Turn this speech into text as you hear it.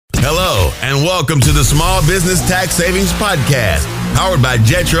Hello, and welcome to the Small Business Tax Savings Podcast, powered by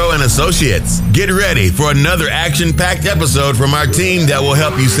Jetro and Associates. Get ready for another action-packed episode from our team that will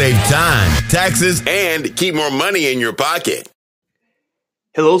help you save time, taxes, and keep more money in your pocket.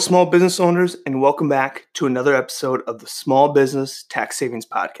 Hello, small business owners, and welcome back to another episode of the Small Business Tax Savings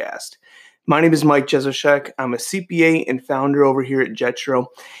Podcast. My name is Mike Jezoshek. I'm a CPA and founder over here at Jetro.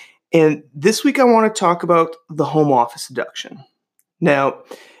 And this week I want to talk about the home office deduction. Now,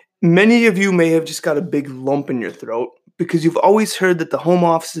 many of you may have just got a big lump in your throat because you've always heard that the home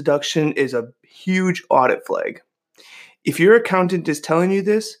office deduction is a huge audit flag. If your accountant is telling you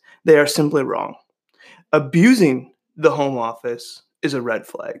this, they are simply wrong. Abusing the home office is a red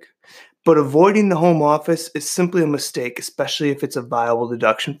flag, but avoiding the home office is simply a mistake, especially if it's a viable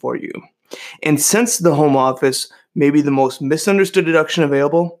deduction for you. And since the home office may be the most misunderstood deduction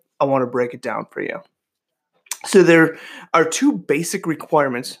available, I want to break it down for you. So there are two basic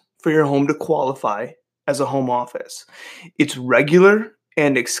requirements for your home to qualify as a home office. It's regular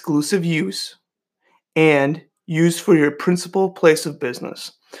and exclusive use and used for your principal place of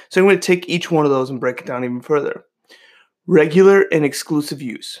business. So I'm going to take each one of those and break it down even further. Regular and exclusive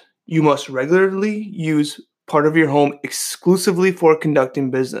use. You must regularly use part of your home exclusively for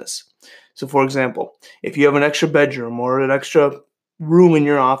conducting business. So for example, if you have an extra bedroom or an extra room in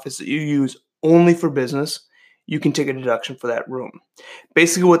your office that you use only for business, you can take a deduction for that room.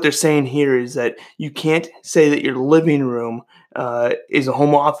 Basically what they're saying here is that you can't say that your living room is a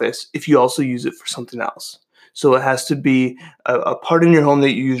home office if you also use it for something else. So it has to be a part in your home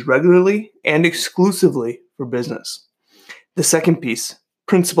that you use regularly and exclusively for business. The second piece,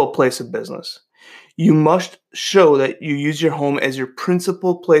 principal place of business. You must show that you use your home as your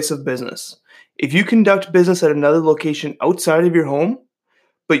principal place of business. If you conduct business at another location outside of your home,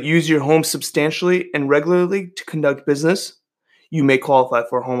 but use your home substantially and regularly to conduct business, you may qualify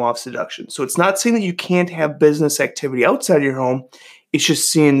for a home office deduction. So it's not saying that you can't have business activity outside your home. It's just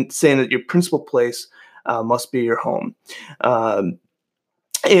saying that your principal place must be your home. And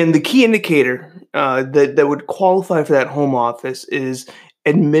the key indicator that would qualify for that home office is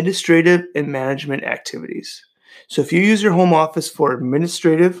administrative and management activities. So if you use your home office for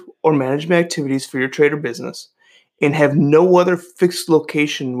administrative or management activities for your trade or business and have no other fixed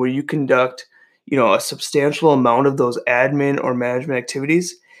location where you conduct, a substantial amount of those admin or management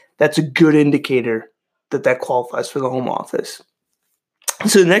activities, that's a good indicator that qualifies for the home office.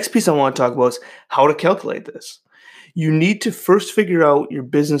 So the next piece I want to talk about is how to calculate this. You need to first figure out your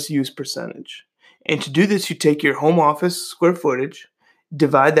business use percentage. And to do this, you take your home office square footage,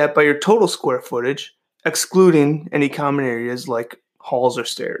 divide that by your total square footage, excluding any common areas like halls or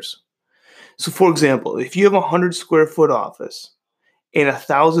stairs. So for example, if you have a 100 square foot office and a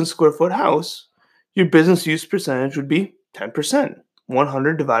 1,000 square foot house, your business use percentage would be 10%,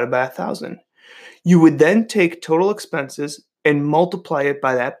 100 divided by 1,000. You would then take total expenses and multiply it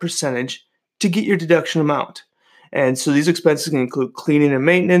by that percentage to get your deduction amount. And so these expenses can include cleaning and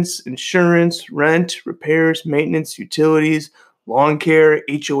maintenance, insurance, rent, repairs, maintenance, utilities, lawn care,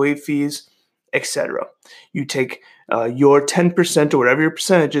 HOA fees, etc. You take your 10% or whatever your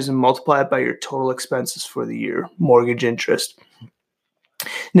percentage is and multiply it by your total expenses for the year, mortgage interest.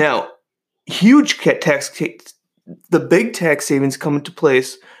 Now, the big tax savings come into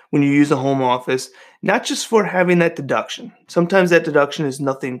place when you use a home office, not just for having that deduction. Sometimes that deduction is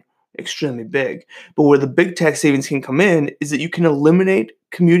nothing extremely big, but where the big tax savings can come in is that you can eliminate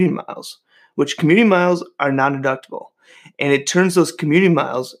commuting miles, which commuting miles are non-deductible, and it turns those commuting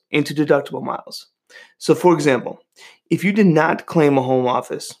miles into deductible miles. So for example, if you did not claim a home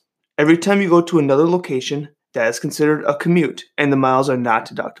office, every time you go to another location, that is considered a commute and the miles are not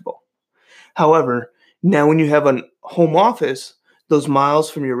deductible. However, now when you have a home office, those miles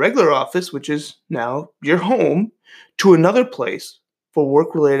from your regular office, which is now your home, to another place for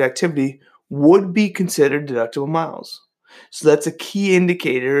work-related activity would be considered deductible miles. So that's a key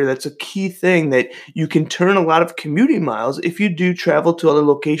indicator. That's a key thing that you can turn a lot of commuting miles. If you do travel to other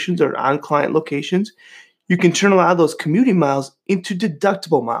locations or on-client locations, you can turn a lot of those commuting miles into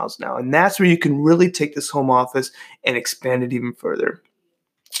deductible miles now. And that's where you can really take this home office and expand it even further.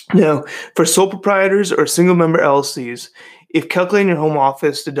 Now, for sole proprietors or single-member LLCs, if calculating your home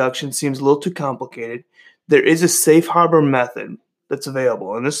office deduction seems a little too complicated, there is a safe harbor method that's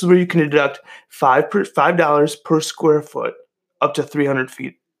available. And this is where you can deduct $5 per square foot up to 300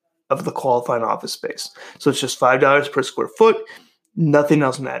 feet of the qualifying office space. So it's just $5 per square foot. Nothing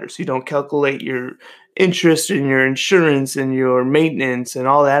else matters. You don't calculate your interest and your insurance and your maintenance and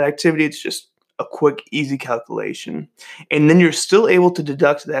all that activity. It's just a quick, easy calculation. And then you're still able to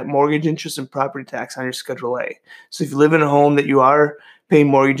deduct that mortgage interest and property tax on your Schedule A. So if you live in a home that you are paying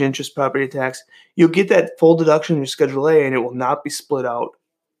mortgage interest, property tax, you'll get that full deduction in your Schedule A, and it will not be split out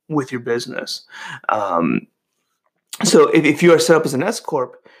with your business. So if you are set up as an S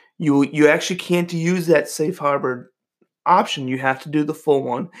corp, you actually can't use that safe harbor option. You have to do the full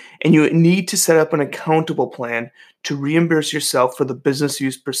one, and you need to set up an accountable plan to reimburse yourself for the business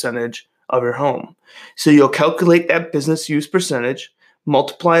use percentage of your home. So you'll calculate that business use percentage,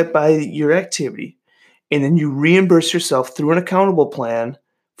 multiply it by your activity, and then you reimburse yourself through an accountable plan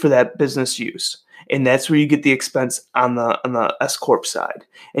for that business use. And that's where you get the expense on the S corp side.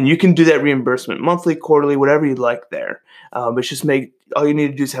 And you can do that reimbursement monthly, quarterly, whatever you'd like there. But just all you need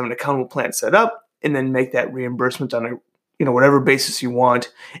to do is have an accountable plan set up, and then make that reimbursement on a whatever basis you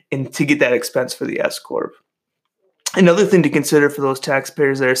want, and to get that expense for the S corp. Another thing to consider for those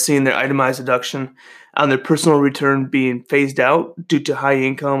taxpayers that are seeing their itemized deduction on their personal return being phased out due to high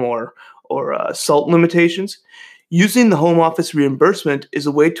income or SALT limitations, using the home office reimbursement is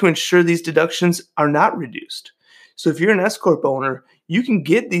a way to ensure these deductions are not reduced. So if you're an S corp owner, you can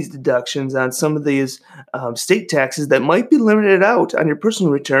get these deductions on some of these state taxes that might be limited out on your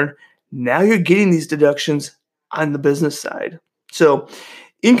personal return. Now you're getting these deductions on the business side. So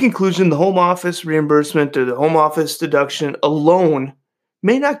in conclusion, the home office reimbursement or the home office deduction alone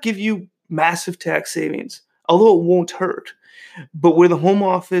may not give you massive tax savings, although it won't hurt. But where the home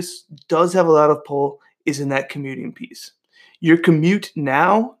office does have a lot of pull is in that commuting piece. Your commute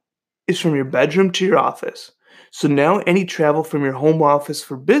now is from your bedroom to your office. So now any travel from your home office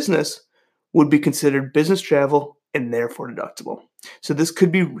for business would be considered business travel and therefore deductible. So this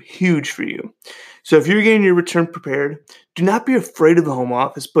could be huge for you. So if you're getting your return prepared, do not be afraid of the home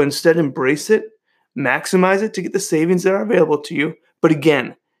office, but instead embrace it, maximize it to get the savings that are available to you. But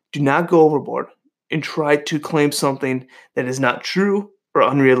again, do not go overboard and try to claim something that is not true or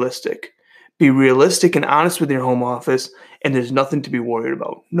unrealistic. Be realistic and honest with your home office, and there's nothing to be worried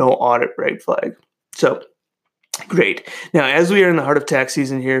about. No audit red flag. So great. Now, as we are in the heart of tax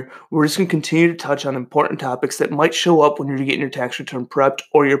season here, we're just going to continue to touch on important topics that might show up when you're getting your tax return prepped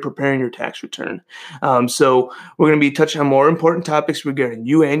or you're preparing your tax return. So we're going to be touching on more important topics regarding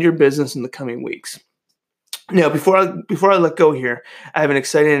you and your business in the coming weeks. Now, before I let go here, I have an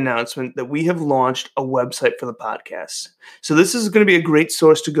exciting announcement that we have launched a website for the podcast. So this is going to be a great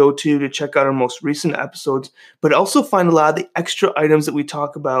source to go to check out our most recent episodes, but also find a lot of the extra items that we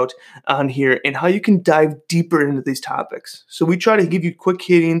talk about on here and how you can dive deeper into these topics. So we try to give you quick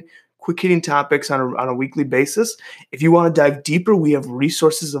hitting topics on a weekly basis. If you want to dive deeper, we have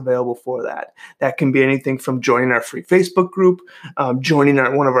resources available for that. That can be anything from joining our free Facebook group, joining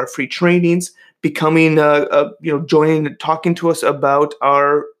one of our free trainings, becoming, joining, talking to us about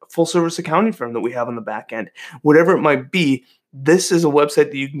our full service accounting firm that we have on the back end. Whatever it might be, this is a website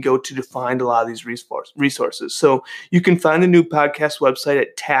that you can go to find a lot of these resources. So you can find a new podcast website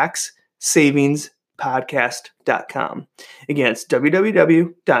at taxsavingspodcast.com. Again, it's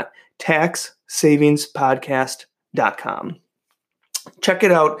www.taxsavingspodcast.com. Check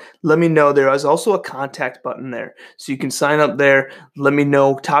it out. Let me know. There is also a contact button there. So you can sign up there. Let me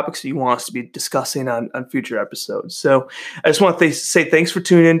know topics that you want us to be discussing on future episodes. So I just want to say thanks for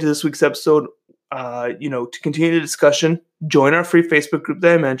tuning in to this week's episode. To continue the discussion, join our free Facebook group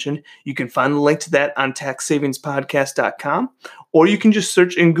that I mentioned. You can find the link to that on taxsavingspodcast.com, or you can just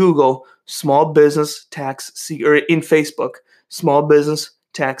search in Google small business tax or in Facebook, small business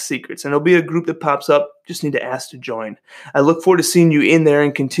tax secrets, and it'll be a group that pops up. Just need to ask to join. I look forward to seeing you in there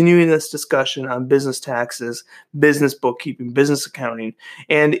and continuing this discussion on business taxes, business bookkeeping, business accounting.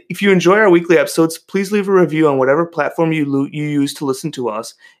 And if you enjoy our weekly episodes, please leave a review on whatever platform you use to listen to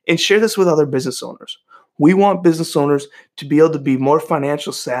us, and share this with other business owners. We want business owners to be able to be more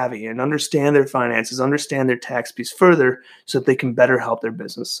financial savvy and understand their finances, understand their tax piece further so that they can better help their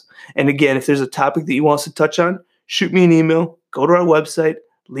business. And again, if there's a topic that you want us to touch on, shoot me an email, go to our website,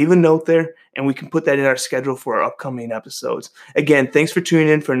 leave a note there, and we can put that in our schedule for our upcoming episodes. Again, thanks for tuning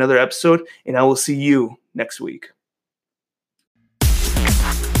in for another episode, and I will see you next week.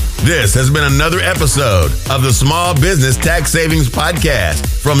 This has been another episode of the Small Business Tax Savings Podcast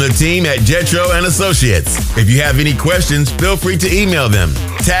from the team at Jetro and Associates. If you have any questions, feel free to email them.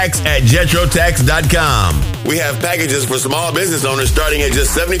 tax@jetrotax.com. We have packages for small business owners starting at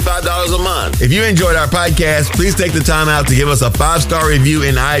just $75 a month. If you enjoyed our podcast, please take the time out to give us a 5-star review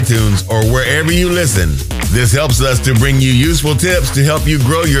in iTunes or wherever you listen. This helps us to bring you useful tips to help you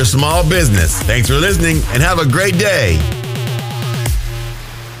grow your small business. Thanks for listening and have a great day.